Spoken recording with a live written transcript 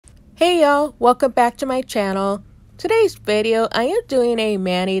Hey y'all, welcome back to my channel. Today's video, I am doing a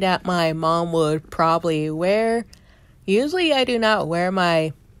mani that my mom would probably wear. Usually I do not wear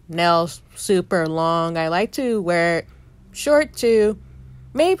my nails super long. I like to wear it short to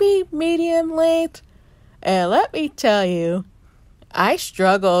maybe medium length. And let me tell you, I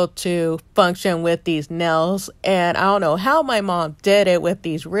struggle to function with these nails, and I don't know how my mom did it with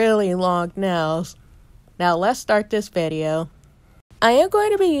these really long nails. Now let's start this video. I am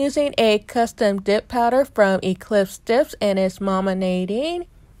going to be using a custom dip powder from Eclipse Dips, and it's Momma Nadine.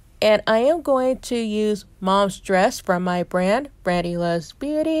 And I am going to use Mom's Dress from my brand, Brandy Loves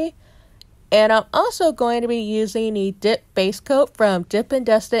Beauty. And I'm also going to be using the dip base coat from Dip and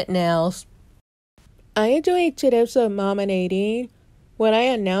Dusted Nails. I am doing 2 dips of Momma Nadine. When I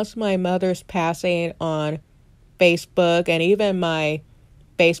announced my mother's passing on Facebook and even my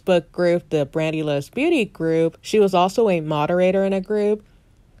Facebook group, the Brandy Loves Beauty group, she was also a moderator in a group.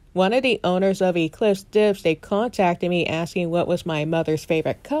 One of the owners of Eclipse Dips, they contacted me asking what was my mother's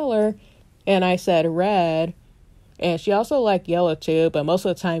favorite color, and I said red. And she also liked yellow too, but most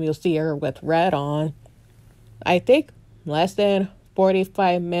of the time you'll see her with red on. I think less than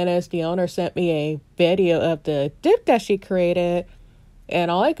 45 minutes, the owner sent me a video of the dip that she created, and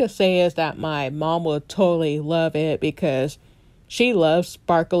all I could say is that my mom would totally love it because she loves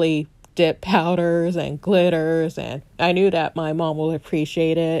sparkly dip powders and glitters, and I knew that my mom will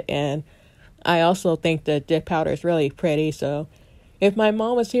appreciate it. And I also think the dip powder is really pretty, so if my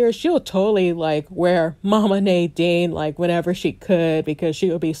mom was here, she'll totally wear Momma Nadine whenever she could, because she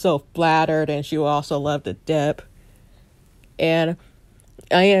would be so flattered, and she will also love the dip. And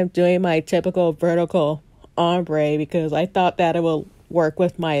I am doing my typical vertical ombre because I thought that it will work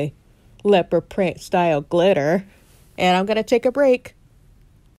with my leopard print style glitter. And I'm going to take a break.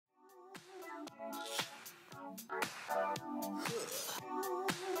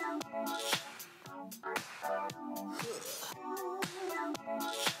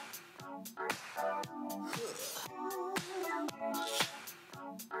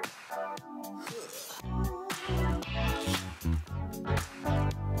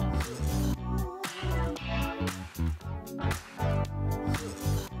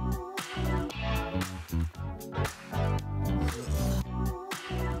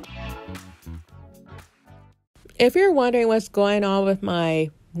 If you're wondering what's going on with my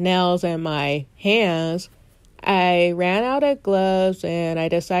nails and my hands, I ran out of gloves and I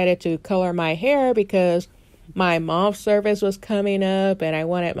decided to color my hair because my mom's service was coming up and I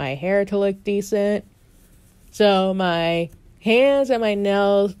wanted my hair to look decent. So my hands and my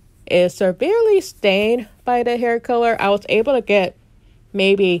nails is severely stained by the hair color. I was able to get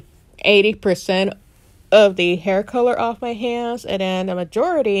maybe 80% of the hair color off my hands, and then the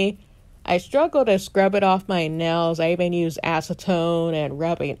majority, I struggle to scrub it off my nails. I even use acetone and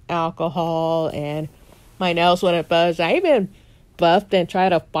rubbing alcohol, and my nails wouldn't budge. I even buffed and tried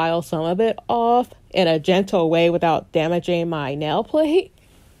to file some of it off in a gentle way without damaging my nail plate.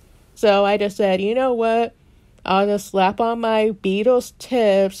 So I just said, you know what? I'll just slap on my Beatles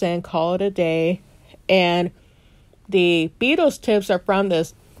tips and call it a day. And the Beatles tips are from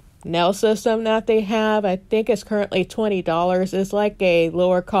this nail system that they have. I think it's currently $20. It's like a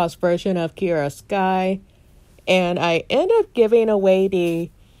lower cost version of Kira Sky. And I end up giving away the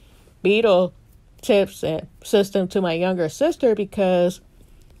Beetle tips and system to my younger sister because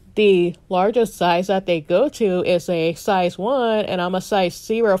the largest size that they go to is a size 1, and I'm a size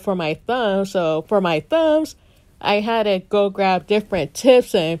 0 for my thumbs. So for my thumbs, I had to go grab different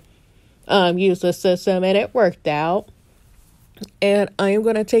tips and use the system, and it worked out. And I am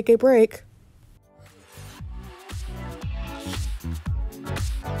going to take a break.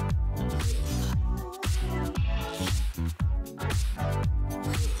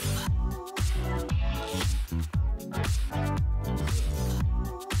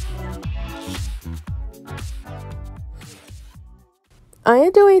 I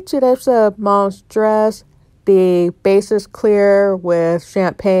am doing 2 dips of Mom's Dress. The base is clear with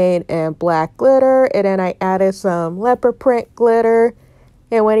champagne and black glitter, and then I added some leopard print glitter.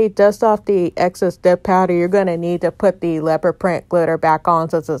 And when you dust off the excess dip powder, you're going to need to put the leopard print glitter back on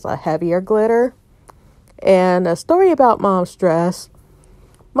since it's a heavier glitter. And a story about Mom's Dress.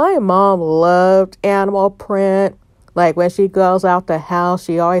 My mom loved animal print. Like when she goes out the house,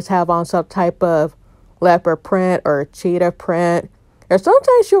 she always have on some type of leopard print or cheetah print. Or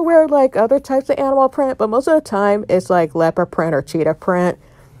sometimes she'll wear other types of animal print, but most of the time it's leopard print or cheetah print.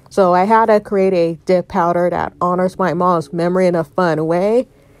 So I had to create a dip powder that honors my mom's memory in a fun way.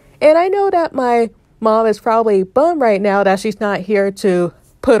 And I know that my mom is probably bummed right now that she's not here to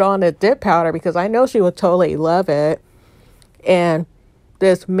put on the dip powder because I know she would totally love it. And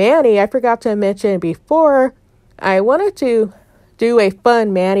this mani, I forgot to mention before, I wanted to do a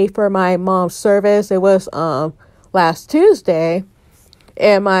fun mani for my mom's service. It was last Tuesday,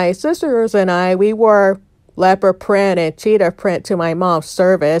 and my sisters and I, we wore leopard print and cheetah print to my mom's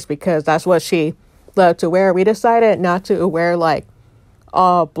service because that's what she loved to wear. We decided not to wear like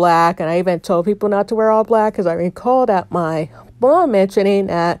all black, and I even told people not to wear all black because I recall that my mom mentioning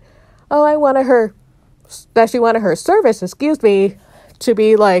that, oh, she wanted her service, to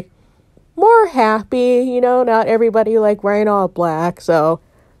be like more happy, not everybody like wearing all black. So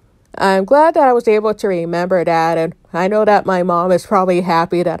I'm glad that I was able to remember that, and I know that my mom is probably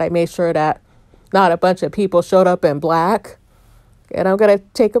happy that I made sure that not a bunch of people showed up in black. And I'm gonna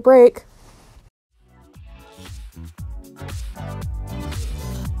take a break.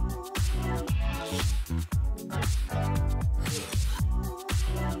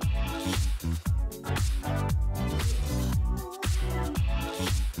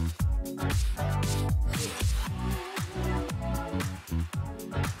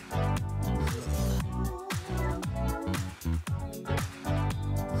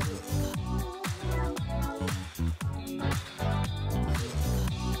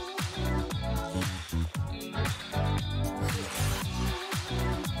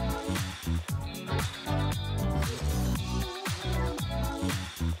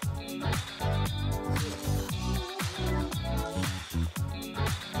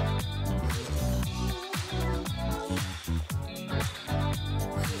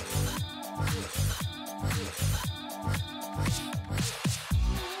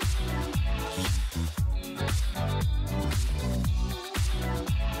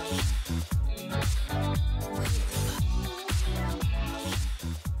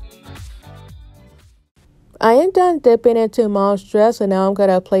 I am done dipping into mom's dress, and now I'm going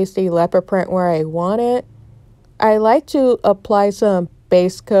to place the leopard print where I want it. I like to apply some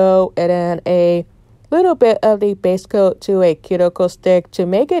base coat and then a little bit of the base coat to a cuticle stick to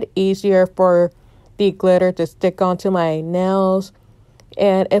make it easier for the glitter to stick onto my nails.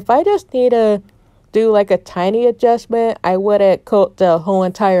 And if I just need to do like a tiny adjustment, I wouldn't coat the whole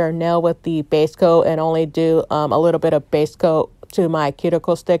entire nail with the base coat and only do a little bit of base coat to my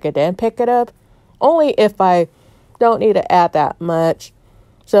cuticle stick and then pick it up. Only if I don't need to add that much.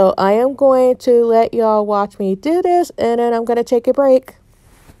 So I am going to let y'all watch me do this, and then I'm going to take a break.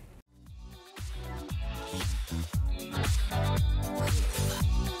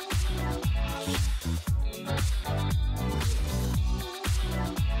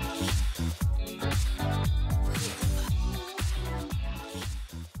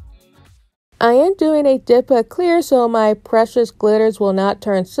 I am doing a dip of clear so my precious glitters will not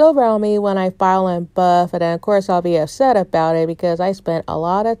turn silver on me when I file and buff. And then of course I'll be upset about it because I spent a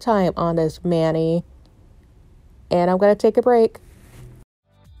lot of time on this mani. And I'm going to take a break.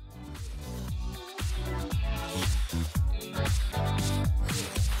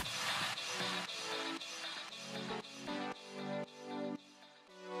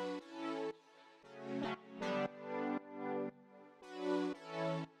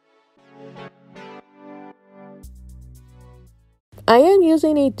 I am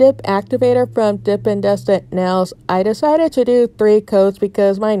using a dip activator from Dip and Dusted Nails. I decided to do 3 coats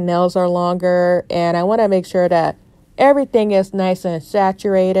because my nails are longer and I want to make sure that everything is nice and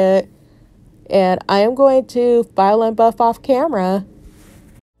saturated. And I am going to file and buff off camera.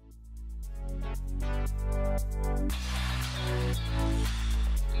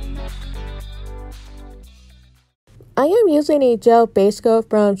 I am using a gel base coat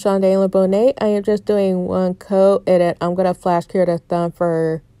from Shundalen Bonate. I am just doing 1 coat, and then I'm going to flash cure the thumb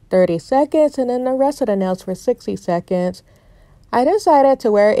for 30 seconds and then the rest of the nails for 60 seconds. I decided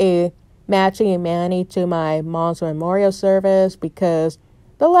to wear a matching mani to my mom's memorial service because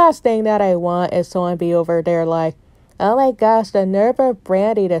the last thing that I want is someone be over there like, oh my gosh, the nerve of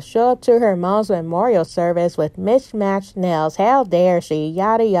Brandy to show up to her mom's memorial service with mismatched nails. How dare she?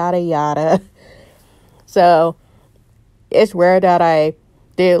 Yada, yada, yada. So it's rare that I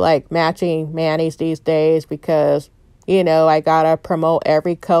do like matching manis these days because, I gotta promote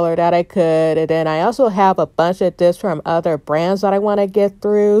every color that I could. And then I also have a bunch of dips from other brands that I want to get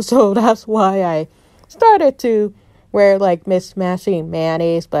through. So that's why I started to wear like mismatching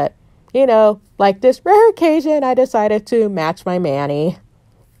manis. But, like this rare occasion, I decided to match my mani.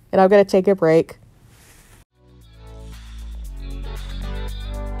 And I'm going to take a break.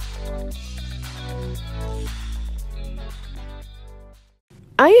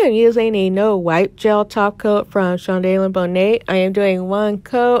 I am using a no wipe gel top coat from Shundalen Bonate. I am doing 1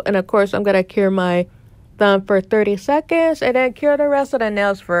 coat, and of course I'm going to cure my thumb for 30 seconds and then cure the rest of the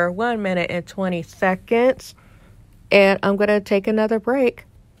nails for 1 minute and 20 seconds. and I'm going to take another break.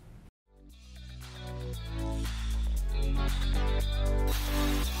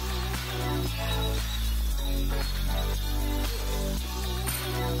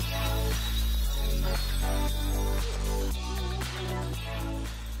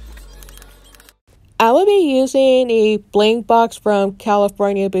 I will be using the Bling Box from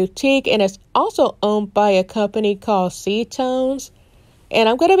California Boutique, and it's also owned by a company called Seatonez. And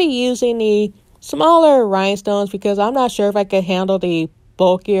I'm going to be using the smaller rhinestones because I'm not sure if I could handle the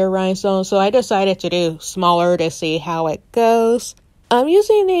bulkier rhinestones, so I decided to do smaller to see how it goes. I'm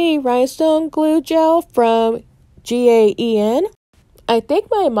using the rhinestone glue gel from GA&EN. I think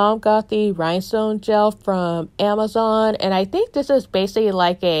my mom got the rhinestone gel from Amazon, and I think this is basically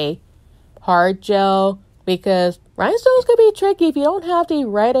like a hard gel because rhinestones can be tricky. If you don't have the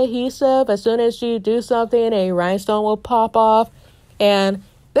right adhesive, as soon as you do something, a rhinestone will pop off. And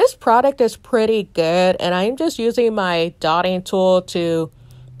this product is pretty good, and I'm just using my dotting tool to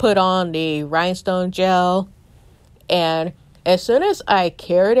put on the rhinestone gel. And as soon as I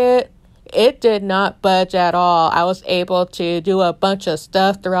cured it, it did not budge at all. I was able to do a bunch of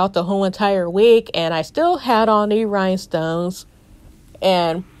stuff throughout the whole entire week, and I still had on the rhinestones.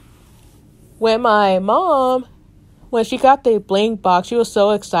 And when my mom, when she got the Bling Box, she was so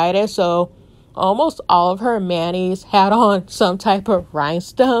excited. So almost all of her manis had on some type of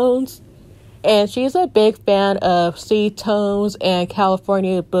rhinestones. And she's a big fan of Seatonez and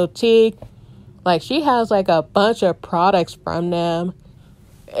California Boutique. Like, she has like a bunch of products from them.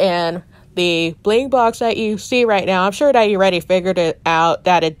 And the Bling Box that you see right now, I'm sure that you already figured it out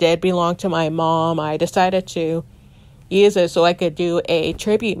that it did belong to my mom. I decided to use it so I could do a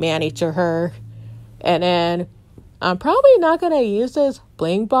tribute mani to her. And then I'm probably not going to use this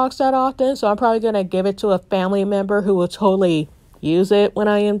Bling Box that often, so I'm probably going to give it to a family member who will totally use it when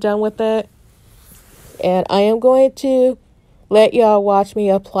I am done with it. And I am going to let y'all watch me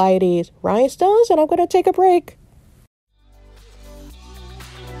apply these rhinestones, and I'm going to take a break.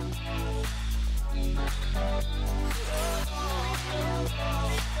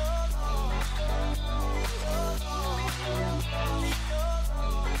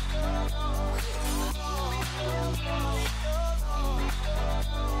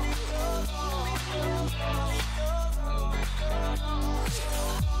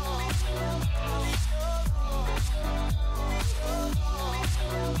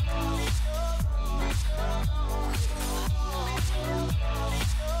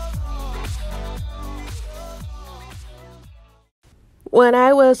 When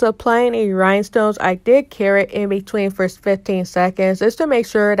I was applying the rhinestones, I did cure it in between for 15 seconds just to make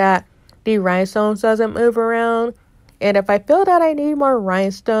sure that the rhinestones doesn't move around. And if I feel that I need more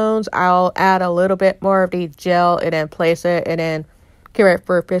rhinestones, I'll add a little bit more of the gel and then place it and then cure it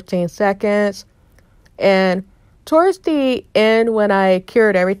for 15 seconds. And towards the end, when I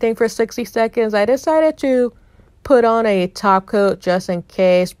cured everything for 60 seconds, I decided to put on a top coat just in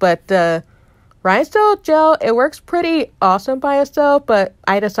case. But the rhinestone gel, it works pretty awesome by itself, but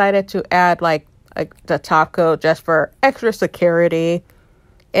I decided to add like the top coat just for extra security.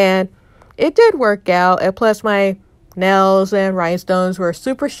 And it did work out. And plus my nails and rhinestones were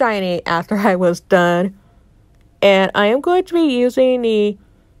super shiny after I was done. And I am going to be using the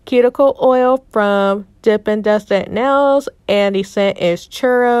Cuticle oil from Dip and Dusted Nails, and the scent is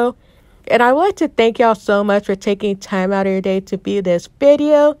Churro. And I would like to thank y'all so much for taking time out of your day to view this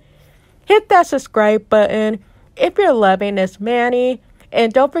video. Hit that subscribe button if you're loving this mani.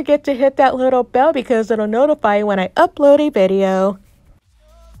 And don't forget to hit that little bell because it'll notify you when I upload a video.